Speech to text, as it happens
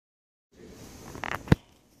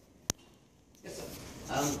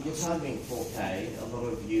You're targeting 4K. A lot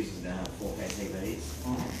of users now have 4K TVs.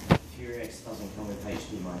 FuriX doesn't come with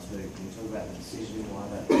HDMI2. Can you talk about the decision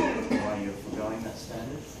why you're foregoing that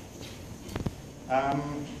standard?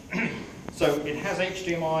 So it has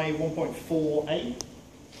HDMI 1.4a,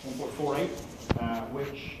 1.48,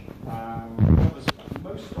 which covers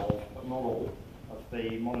most of, but not all, of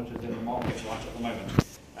the monitors in the market right at the moment.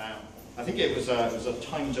 I think it was a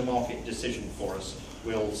time to market decision for us.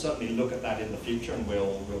 We'll certainly look at that in the future, and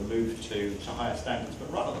we'll move to higher standards.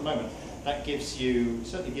 But right at the moment, that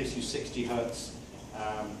certainly gives you 60 hertz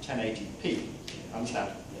 1080p.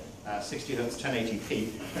 Understand? 60 hertz 1080p.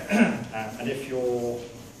 And if you're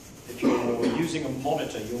using a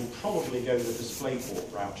monitor, you'll probably go the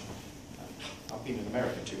DisplayPort route. I've been in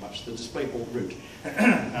America too much. The DisplayPort route.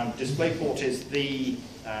 DisplayPort is the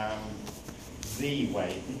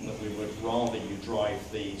way that we would rather you drive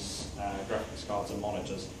these graphics cards and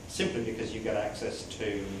monitors, simply because you get access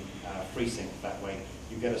to FreeSync that way.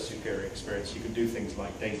 You get a superior experience. You can do things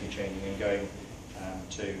like daisy chaining and going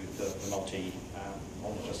to the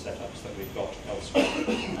multi-monitor setups that we've got elsewhere.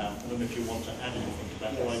 I don't know if you want to add anything to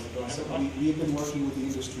that. Yes. So we have been working with the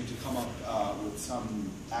industry to come up with some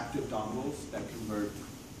active dongles that convert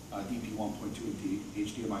DP 1.2 into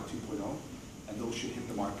HDMI 2.0, and those should hit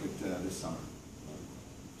the market this summer.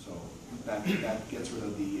 So that gets rid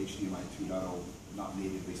of the HDMI 2.0 not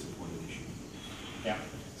natively supported issue. Yeah.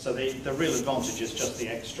 So the real advantage is just the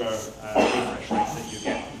extra refresh rate that you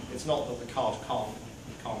get. It's not that the card can't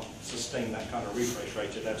sustain that kind of refresh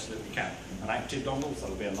rate. It absolutely can. And active dongles,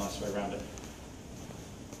 that'll be a nice way around it.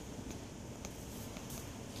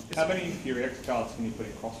 How many FuriX cards can you put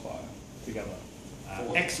in Crossfire together?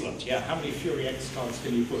 Excellent, yeah. How many FuriX cards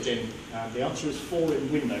can you put in? The answer is 4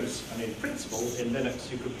 in Windows, and in principle, in Linux,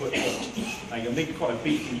 you could put 8. Now, you'll need quite a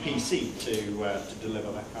beefy PC to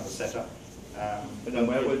deliver that kind of setup. But then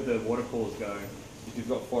where would the water coolers go? If you've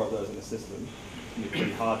got 4 of those in the system, it's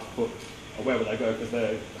pretty hard to put. Or where would they go?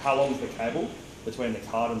 Because how long is the cable between the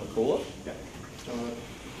card and the cooler? Yeah.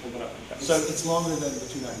 So it's longer than the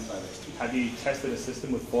 295X2. Have you tested a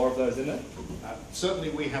system with 4 of those in it? Certainly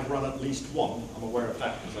we have run at least one. I'm aware of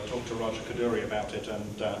that because I talked to Roger Kaduri about it,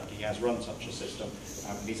 and he has run such a system.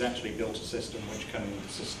 He's actually built a system which can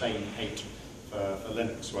sustain 8 for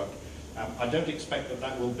Linux work. I don't expect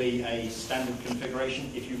that will be a standard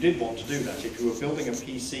configuration. If you did want to do that, if you were building a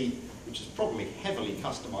PC which is probably heavily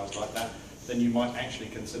customized like that, then you might actually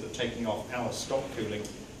consider taking off our stock cooling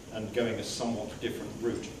and going a somewhat different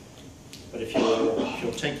route. But if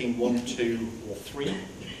you're taking 1, 2, or 3,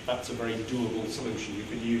 that's a very doable solution. You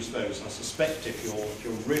could use those. I suspect if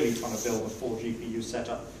you're really trying to build a 4 GPU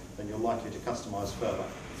setup, then you're likely to customize further.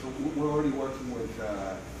 So we're already working with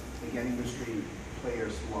again industry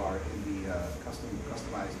players who are in the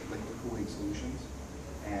customized liquid cooling solutions,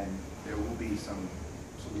 and there will be some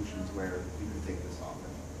solutions where you can take this off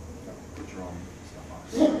and put your own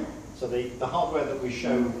stuff on. So the hardware that we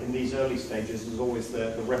show in these early stages is always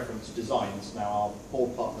the reference designs. Now our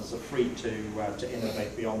board partners are free to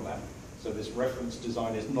innovate beyond that. So this reference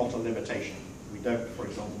design is not a limitation. We don't, for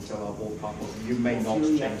example, tell our board partners, you may not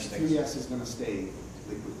change things. FuriX is going to stay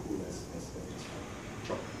liquid cooled as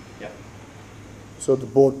Sure. Yeah. So the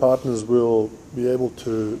board partners will be able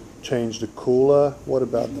to change the cooler. What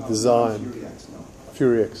about the design? FuriX, no.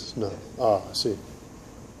 FuriX, no. Yes. Ah, I see.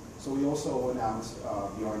 So we also announced the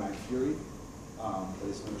R9 Fury that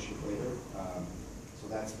is going to ship later. So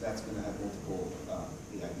that's going to have multiple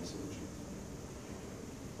AID solutions.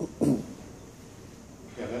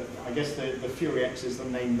 Yeah, I guess the FuriX is the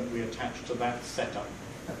name that we attach to that setup.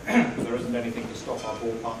 There isn't anything to stop our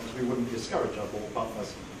board partners. We wouldn't discourage our board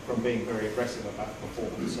partners from being very aggressive about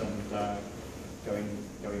performance and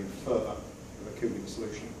going further with a cooling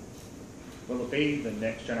solution. Will it be the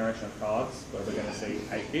next generation of cards where we're going to see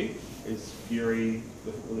 8 gig? Is Fury,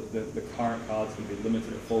 the current cards will be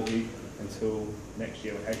limited at 4 gig until next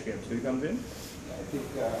year when HBM2 comes in? I think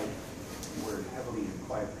we're heavily in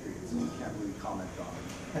quiet period, so we can't really comment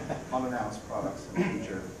on unannounced products in the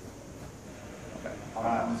future. Okay.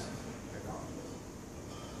 Unannounced technologies.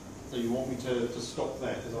 So you want me to stop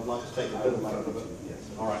there because I'd like to take a little further. Yes.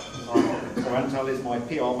 All right. So Antal is my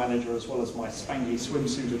PR manager as well as my spangly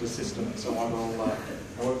swimsuited assistant, so I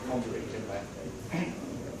won't contradict him there.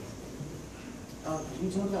 Can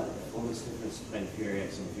you talk about the performance difference between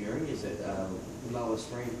FuriX and Fury? Is it lower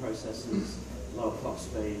screen processors, lower clock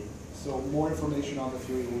speed? So more information on the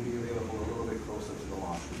Fury will be available a little bit closer to the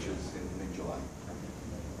launch, which is in July.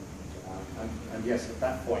 And yes, at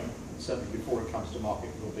that point, certainly before it comes to market,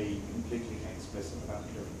 we'll be completely explicit about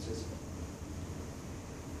the differences.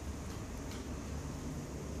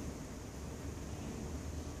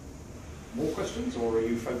 more questions, or are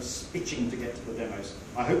you folks itching to get to the demos?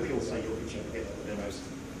 I hope you'll say you're itching to get to the demos.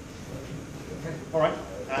 All right.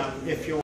 If you're